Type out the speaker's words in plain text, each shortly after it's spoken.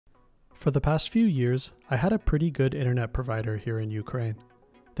For the past few years, I had a pretty good internet provider here in Ukraine.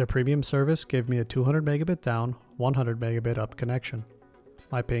 Their premium service gave me a 200 megabit down, 100 megabit up connection.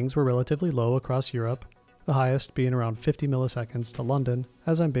 My pings were relatively low across Europe, the highest being around 50 milliseconds to London,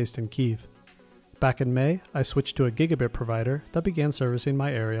 as I'm based in Kyiv. Back in May, I switched to a Gigabit provider that began servicing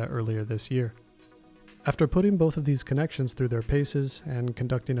my area earlier this year. After putting both of these connections through their paces and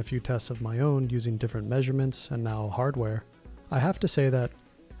conducting a few tests of my own using different measurements and now hardware, I have to say that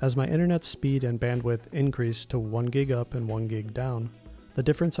as my internet speed and bandwidth increased to 1 gig up and 1 gig down, the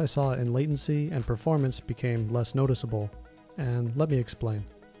difference I saw in latency and performance became less noticeable, and let me explain.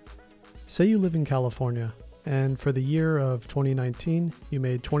 Say you live in California, and for the year of 2019, you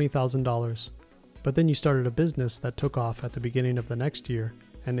made $20,000, but then you started a business that took off at the beginning of the next year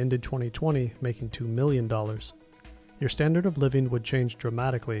and ended 2020 making $2 million. Your standard of living would change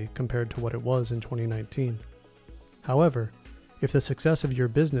dramatically compared to what it was in 2019. However, if the success of your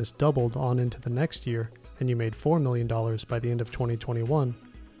business doubled on into the next year and you made $4 million by the end of 2021,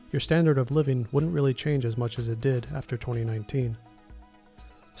 your standard of living wouldn't really change as much as it did after 2019.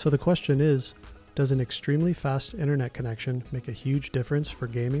 So the question is, does an extremely fast internet connection make a huge difference for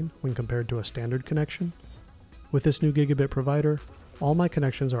gaming when compared to a standard connection? With this new Gigabit provider, all my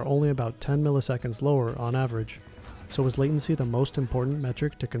connections are only about 10 milliseconds lower on average. So is latency the most important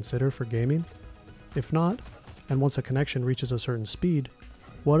metric to consider for gaming? If not, and once a connection reaches a certain speed,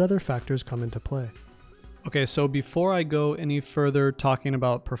 what other factors come into play? Okay, so before I go any further talking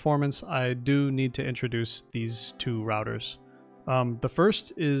about performance, I do need to introduce these two routers. The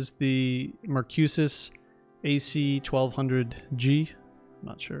first is the Mercusys AC1200G. I'm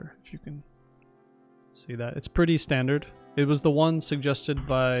not sure if you can see that. It's pretty standard. It was the one suggested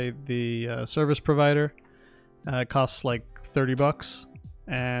by the service provider. It costs like $30.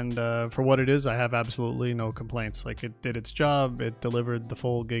 And for what it is, I have absolutely no complaints. Like, it did its job, it delivered the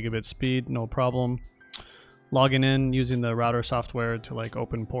full gigabit speed, no problem. Logging in using the router software to like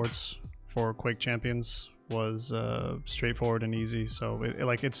open ports for Quake Champions was straightforward and easy. So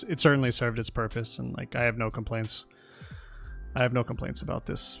it certainly served its purpose, and like I have no complaints. I have no complaints about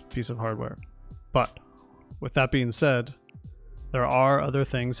this piece of hardware. But with that being said, there are other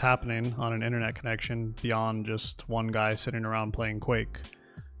things happening on an internet connection beyond just one guy sitting around playing Quake.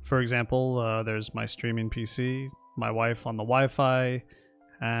 For example, there's my streaming PC, my wife on the Wi-Fi,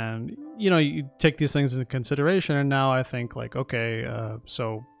 and you take these things into consideration, and now I think like, okay,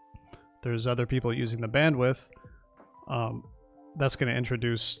 so there's other people using the bandwidth. That's going to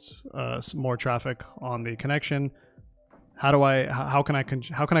introduce some more traffic on the connection. How can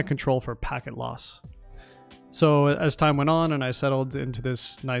I control for packet loss? So as time went on and I settled into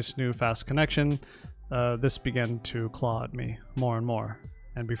this nice new fast connection, this began to claw at me more and more.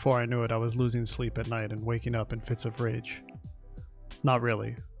 And before I knew it, I was losing sleep at night and waking up in fits of rage. Not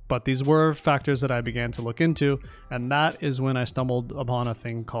really, but these were factors that I began to look into, and that is when I stumbled upon a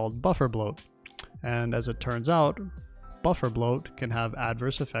thing called Bufferbloat. And as it turns out, Bufferbloat can have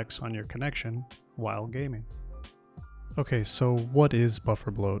adverse effects on your connection while gaming. Okay, so what is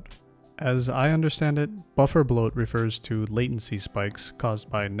Bufferbloat? As I understand it, buffer bloat refers to latency spikes caused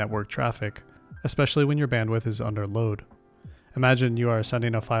by network traffic, especially when your bandwidth is under load. Imagine you are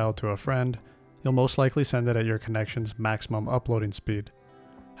sending a file to a friend. You'll most likely send it at your connection's maximum uploading speed.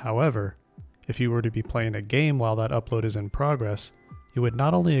 However, if you were to be playing a game while that upload is in progress, you would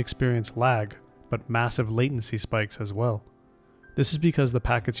not only experience lag, but massive latency spikes as well. This is because the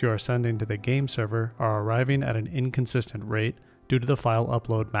packets you are sending to the game server are arriving at an inconsistent rate due to the file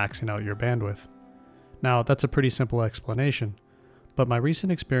upload maxing out your bandwidth. Now, that's a pretty simple explanation, but my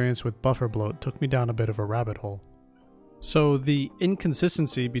recent experience with Bufferbloat took me down a bit of a rabbit hole. So the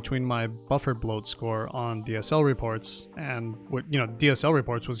inconsistency between my Bufferbloat score on DSL reports and what DSL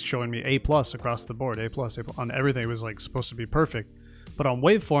reports was showing me A+ across the board, A+, on everything. It was like supposed to be perfect, but on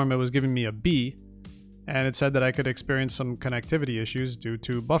waveform it was giving me a B, and it said that I could experience some connectivity issues due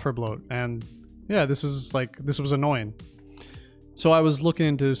to Bufferbloat. And yeah, this was annoying. So I was looking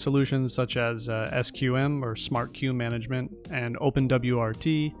into solutions such as SQM or Smart Queue Management and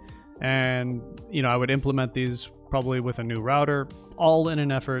OpenWRT, and I would implement these probably with a new router, all in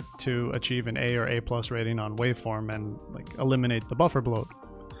an effort to achieve an A or A+ rating on waveform and like eliminate the Bufferbloat.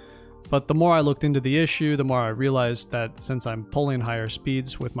 But the more I looked into the issue, the more I realized that since I'm pulling higher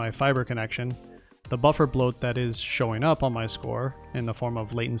speeds with my fiber connection, the Bufferbloat that is showing up on my score in the form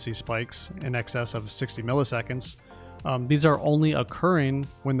of latency spikes in excess of 60 milliseconds, these are only occurring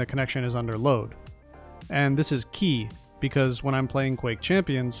when the connection is under load. And this is key because when I'm playing Quake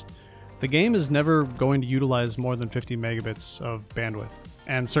Champions, the game is never going to utilize more than 50 megabits of bandwidth,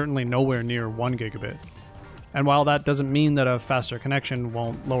 and certainly nowhere near 1 gigabit. And while that doesn't mean that a faster connection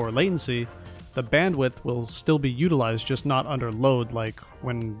won't lower latency, the bandwidth will still be utilized, just not under load like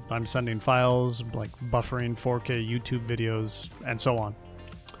when I'm sending files, like buffering 4K YouTube videos, and so on.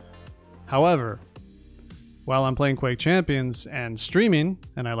 However, while I'm playing Quake Champions and streaming,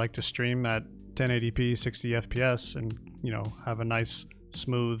 and I like to stream at 1080p 60 FPS and, you know, have a nice,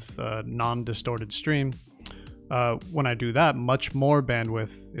 smooth, non-distorted stream, when I do that, much more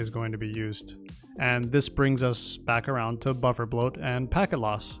bandwidth is going to be used. And this brings us back around to buffer bloat and packet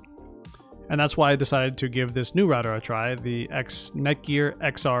loss. And that's why I decided to give this new router a try, the Netgear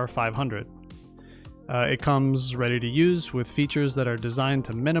XR500. It comes ready to use with features that are designed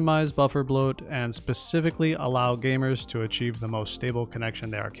to minimize buffer bloat and specifically allow gamers to achieve the most stable connection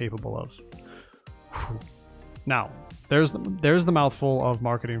they are capable of. Whew. Now, there's the mouthful of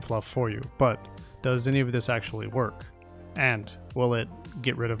marketing fluff for you, but does any of this actually work? And will it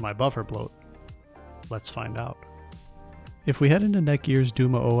get rid of my buffer bloat? Let's find out. If we head into Netgear's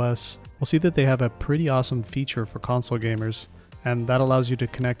DumaOS, we'll see that they have a pretty awesome feature for console gamers, and that allows you to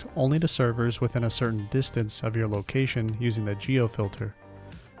connect only to servers within a certain distance of your location using the geo filter.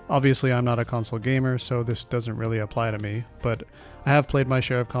 Obviously, I'm not a console gamer, so this doesn't really apply to me, but I have played my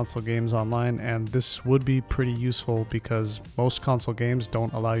share of console games online, and this would be pretty useful because most console games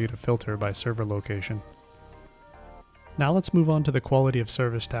don't allow you to filter by server location. Now let's move on to the quality of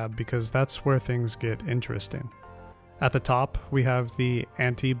service tab, because that's where things get interesting. At the top, we have the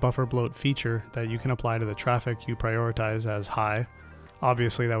anti-buffer bloat feature that you can apply to the traffic you prioritize as high.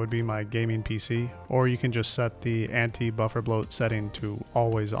 Obviously that would be my gaming PC, or you can just set the anti-buffer bloat setting to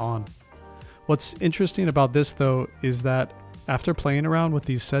always on. What's interesting about this though is that after playing around with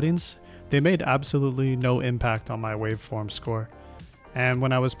these settings, they made absolutely no impact on my waveform score. And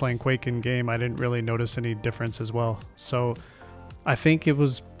when I was playing Quake in game, I didn't really notice any difference as well. So I think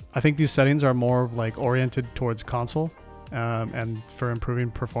these settings are more like oriented towards console and for improving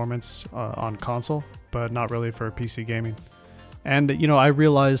performance on console, but not really for PC gaming. And you know, I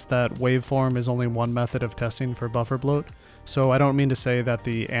realized that waveform is only one method of testing for buffer bloat, so I don't mean to say that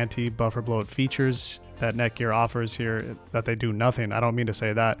the anti-buffer bloat features that Netgear offers here, that they do nothing. I don't mean to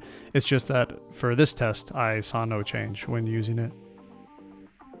say that. It's just that for this test, I saw no change when using it.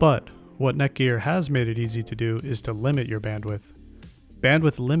 But what Netgear has made it easy to do is to limit your bandwidth.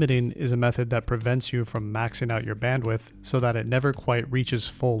 Bandwidth limiting is a method that prevents you from maxing out your bandwidth so that it never quite reaches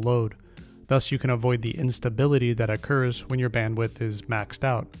full load. Thus, you can avoid the instability that occurs when your bandwidth is maxed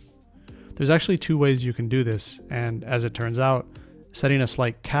out. There's actually two ways you can do this, and as it turns out, setting a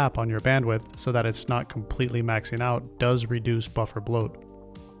slight cap on your bandwidth so that it's not completely maxing out does reduce buffer bloat.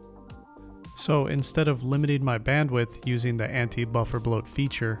 So instead of limiting my bandwidth using the anti-buffer bloat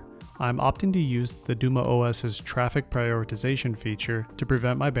feature, I'm opting to use the DumaOS's traffic prioritization feature to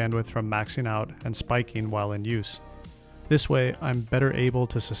prevent my bandwidth from maxing out and spiking while in use. This way, I'm better able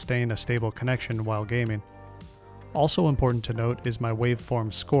to sustain a stable connection while gaming. Also important to note is my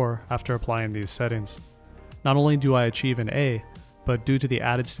waveform score after applying these settings. Not only do I achieve an A, but due to the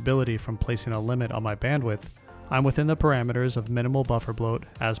added stability from placing a limit on my bandwidth, I'm within the parameters of minimal buffer bloat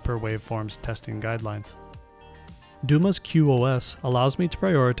as per waveform's testing guidelines. Duma's QoS allows me to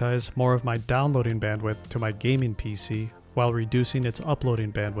prioritize more of my downloading bandwidth to my gaming PC while reducing its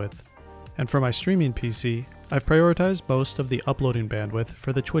uploading bandwidth. And for my streaming PC, I've prioritized most of the uploading bandwidth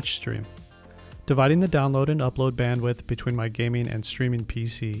for the Twitch stream. Dividing the download and upload bandwidth between my gaming and streaming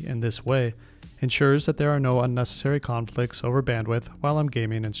PC in this way ensures that there are no unnecessary conflicts over bandwidth while I'm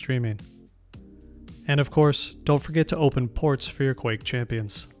gaming and streaming. And of course, don't forget to open ports for your Quake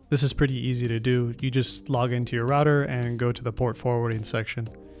champions. This is pretty easy to do. You just log into your router and go to the port forwarding section.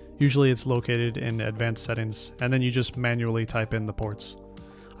 Usually it's located in advanced settings, and then you just manually type in the ports.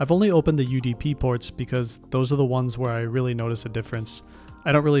 I've only opened the UDP ports because those are the ones where I really notice a difference.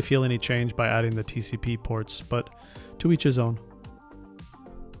 I don't really feel any change by adding the TCP ports, but to each his own.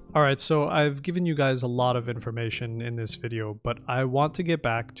 Alright, so I've given you guys a lot of information in this video, but I want to get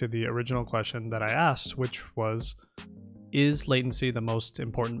back to the original question that I asked, which was, is latency the most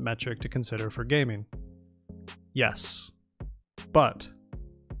important metric to consider for gaming? Yes. But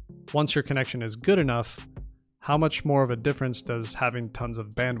once your connection is good enough, how much more of a difference does having tons of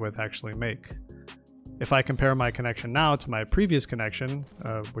bandwidth actually make? If I compare my connection now to my previous connection,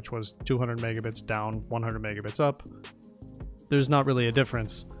 which was 200 megabits down, 100 megabits up, there's not really a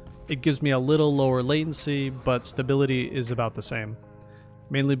difference. It gives me a little lower latency, but stability is about the same,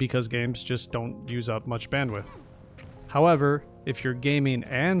 mainly because games just don't use up much bandwidth. However, if you're gaming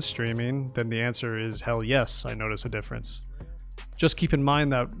and streaming, then the answer is hell yes, I notice a difference. Just keep in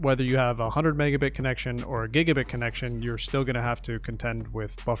mind that whether you have a 100 megabit connection or a gigabit connection, you're still going to have to contend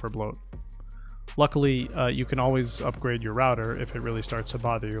with buffer bloat. Luckily, you can always upgrade your router if it really starts to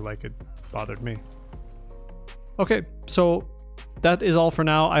bother you like it bothered me. Okay, so that is all for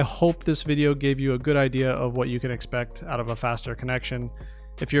now. I hope this video gave you a good idea of what you can expect out of a faster connection.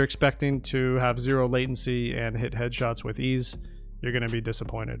 If you're expecting to have zero latency and hit headshots with ease, you're going to be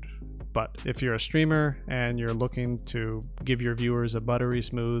disappointed. But if you're a streamer and you're looking to give your viewers a buttery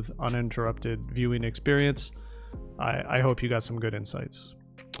smooth, uninterrupted viewing experience, I hope you got some good insights.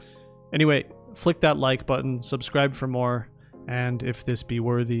 Anyway, flick that like button, subscribe for more, and if this be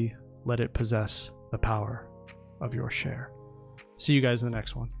worthy, let it possess the power of your share. See you guys in the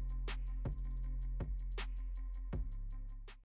next one.